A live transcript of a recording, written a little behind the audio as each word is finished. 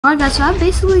Alright guys, so I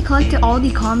basically collected all the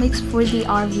comics for the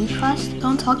RV quest.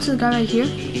 Don't talk to the guy right here.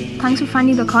 Thanks for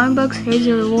finding the comic books. Here's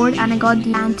your reward, and I got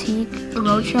the Antique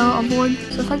Roadshow award.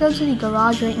 So if I go to the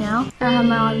garage right now, I have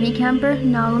my RV camper.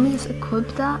 Now let me just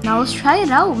equip that. Now let's try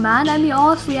it out, man. I mean,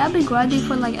 honestly, I've been grinding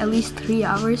for like at least 3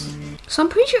 hours. So I'm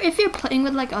pretty sure if you're playing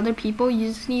with like other people, you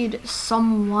just need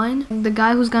someone, the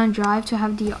guy who's gonna drive to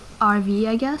have the RV,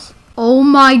 I guess. Oh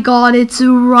my god, it's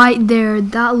right there.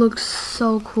 That looks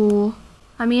so cool.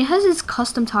 I mean, it has its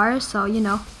custom tires, so you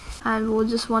know. And we'll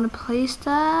just want to place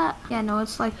that. Yeah, no,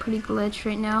 it's like pretty glitched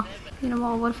right now. You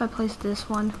know what if I place this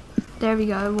one? There we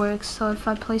go, it works. So if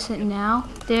I place it now,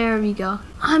 there we go.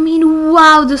 I mean,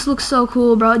 wow, this looks so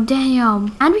cool, bro.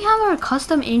 Damn. And we have our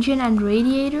custom engine and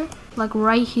radiator, like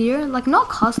right here. Like not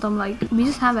custom, like we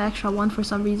just have an extra one for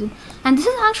some reason. And this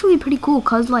is actually pretty cool,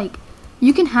 cause like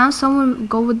you can have someone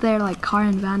go with their like car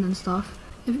and van and stuff,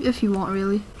 if you want,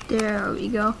 really. There we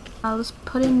go. Let's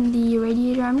put in the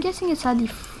radiator. I'm guessing it's at the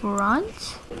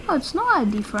front. Oh, it's not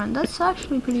at the front. That's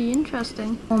actually pretty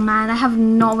interesting. Oh man, I have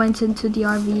not went into the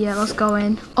RV yet. Let's go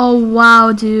in. Oh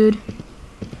wow, dude.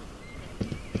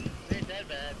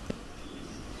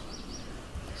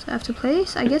 So I have to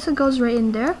place. I guess it goes right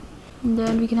in there. And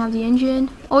then we can have the engine.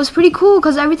 Oh, it's pretty cool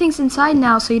because everything's inside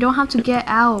now, so you don't have to get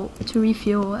out to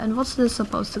refuel. And what's this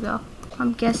supposed to go?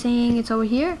 I'm guessing it's over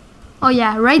here. Oh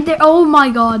yeah, right there. Oh my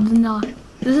god, no.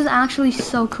 This is actually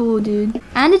so cool, dude.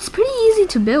 And it's pretty easy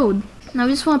to build. Now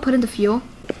we just want to put in the fuel.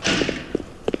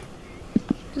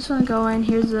 Just want to go in.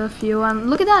 Here's the fuel. And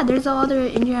look at that. There's the other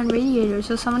engine and radiator.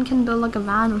 So someone can build like a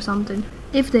van or something.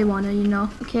 If they want to, you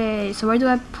know. Okay, so where do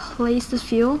I place this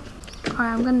fuel? Alright,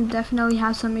 I'm going to definitely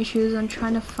have some issues. I'm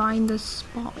trying to find the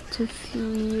spot to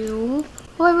fuel.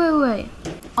 Wait.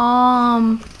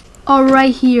 Oh,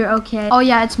 right here. Okay. Oh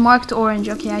yeah, it's marked orange.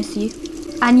 Okay, I see.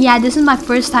 And yeah, this is my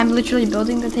first time literally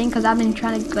building the thing because I've been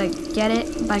trying to like get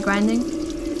it by grinding.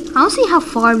 I don't see how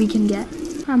far we can get.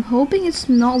 I'm hoping it's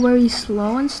not very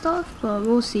slow and stuff, but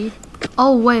we'll see.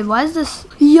 Oh wait, why is this?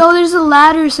 Yo, there's a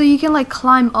ladder so you can like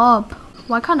climb up.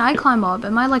 Why can't I climb up?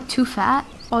 Am I like too fat?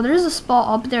 Oh, there's a spot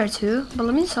up there too. But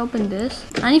let me just open this.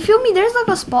 And you feel me? There's like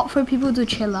a spot for people to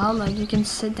chill out. Like you can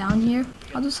sit down here.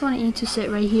 I just want you to sit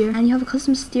right here. And you have a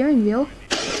custom steering wheel.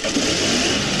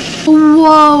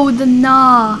 Whoa,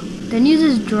 then you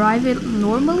just drive it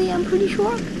normally, I'm pretty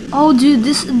sure. Oh dude,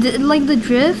 like the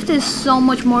drift is so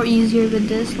much more easier with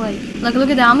this. Like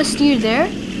look at that. I'm gonna steer there,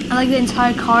 and like the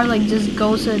entire car like just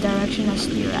goes to the direction I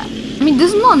steer at. I mean,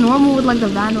 this is not normal with like the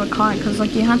van or car, because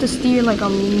like you have to steer like a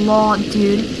lot,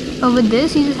 dude. But with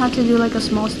this, you just have to do like a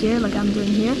small steer, like I'm doing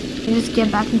here. You just get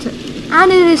back into,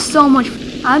 and it is so much.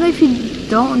 I don't know if you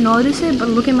don't notice it, but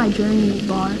look at my journey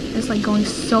bar. It's like going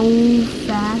so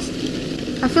fast.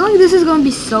 I feel like this is going to be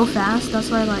so fast.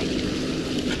 That's why like,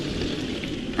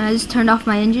 and I just turned off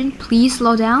my engine. Please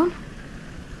slow down.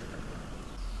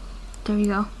 There you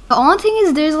go. The only thing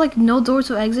is there's like no door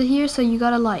to exit here, so you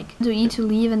gotta like do E to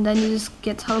leave, and then you just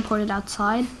get teleported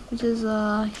outside, which is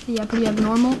yeah, pretty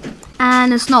abnormal.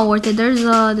 And it's not worth it. There's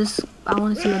this, I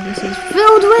want to see what this is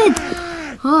filled with.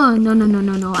 Oh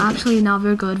no, actually no,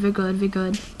 we're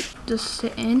good. Just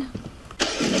sit in.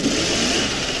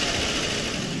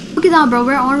 Look at that, bro.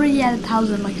 We're already at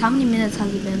 1,000. Like, how many minutes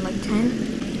has it been? Like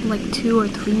 10? Like 2 or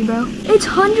 3, bro? It's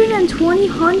 120,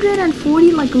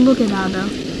 140. Like, look at that, bro.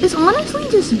 It's honestly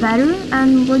just better.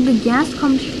 And like the gas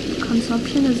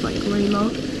consumption is like way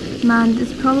low. Man,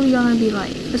 it's probably gonna be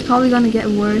like, it's probably gonna get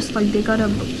worse. Like, they gotta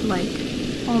like,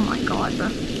 oh my god, bro.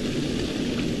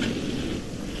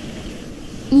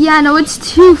 Yeah, no, it's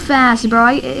too fast, bro.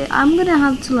 I'm gonna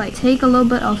have to like take a little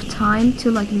bit of time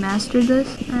to like master this.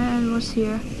 And what's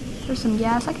here? There's some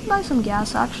gas. I can buy some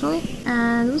gas actually.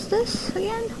 And what's this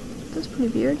again? That's pretty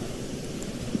weird.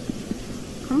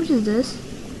 How much is this?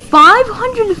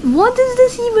 500. What does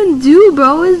this even do,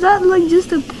 bro? Is that like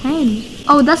just a pen?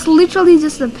 Oh, that's literally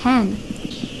just a pen.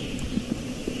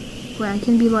 Wait, I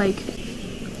can be like,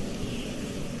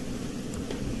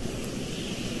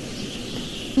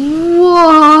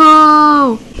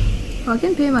 whoa! Oh, I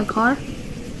can paint my car.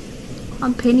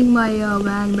 I'm painting my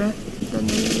van, bro. Then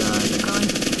there's the gun.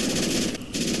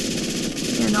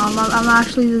 Yeah, no, I'm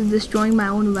actually just destroying my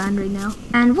own van right now.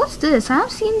 And what's this? I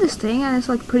have seen this thing, and it's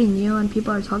like pretty new, and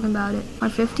people are talking about it. For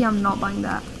 50, I'm not buying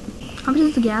that. How much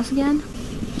is the gas again?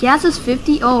 Gas is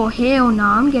 50. Oh hell no,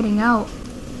 I'm getting out.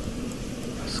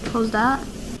 Let's close that.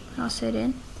 I'll sit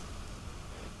in.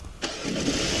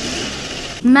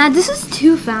 Man, this is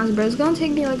too fast, bro. It's gonna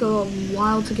take me like a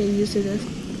while to get used to this.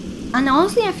 And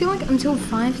honestly, I feel like until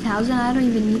 5,000, I don't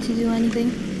even need to do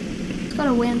anything. Just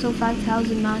gotta wait until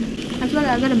 5,000, man. I feel like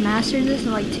I gotta master this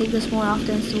and like take this more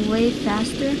often. It's way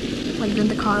faster, like than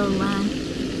the car will ran.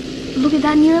 Look at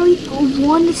that, nearly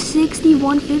 160,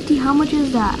 150. How much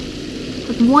is that?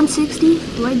 Like 160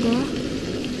 right there.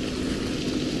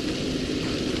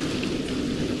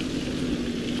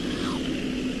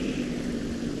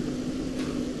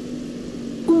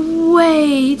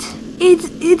 Wait,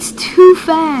 it's too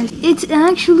fast. It's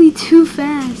actually too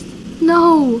fast.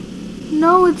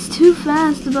 No, it's too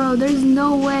fast, bro. There's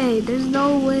no way. There's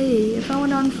no way. If I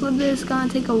want to unflip this, it's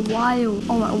gonna take a while.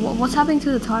 Oh my, what's happening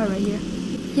to the tire right here?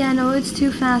 Yeah, no, it's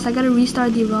too fast. I gotta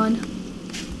restart the run.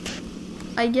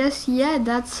 I guess, yeah,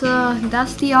 that's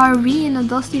the RV in a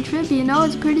dusty trip. You know,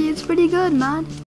 it's pretty good, man.